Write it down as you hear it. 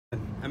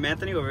I'm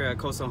Anthony over at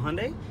Coastal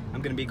Hyundai.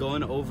 I'm going to be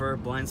going over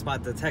blind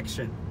spot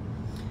detection.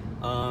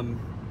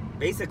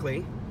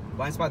 Basically,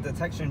 blind spot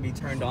detection be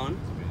turned on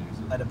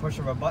at the push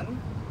of a button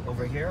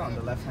over here on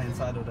the left hand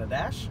side of the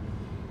dash.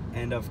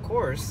 And of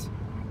course,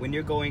 when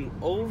you're going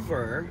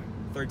over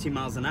 13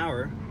 miles an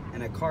hour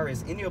and a car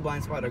is in your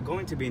blind spot or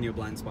going to be in your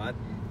blind spot,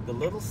 the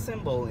little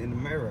symbol in the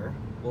mirror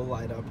will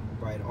light up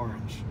bright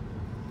orange.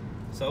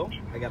 So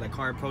I got a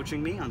car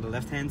approaching me on the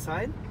left hand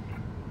side.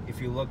 If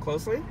you look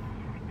closely,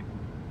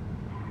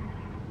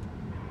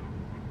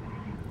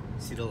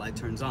 see the light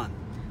turns on.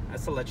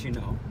 That's to let you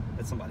know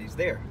that somebody's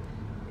there.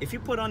 If you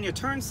put on your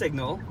turn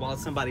signal while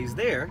somebody's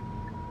there,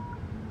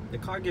 the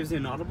car gives you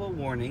an audible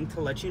warning to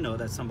let you know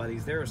that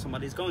somebody's there or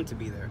somebody's going to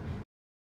be there.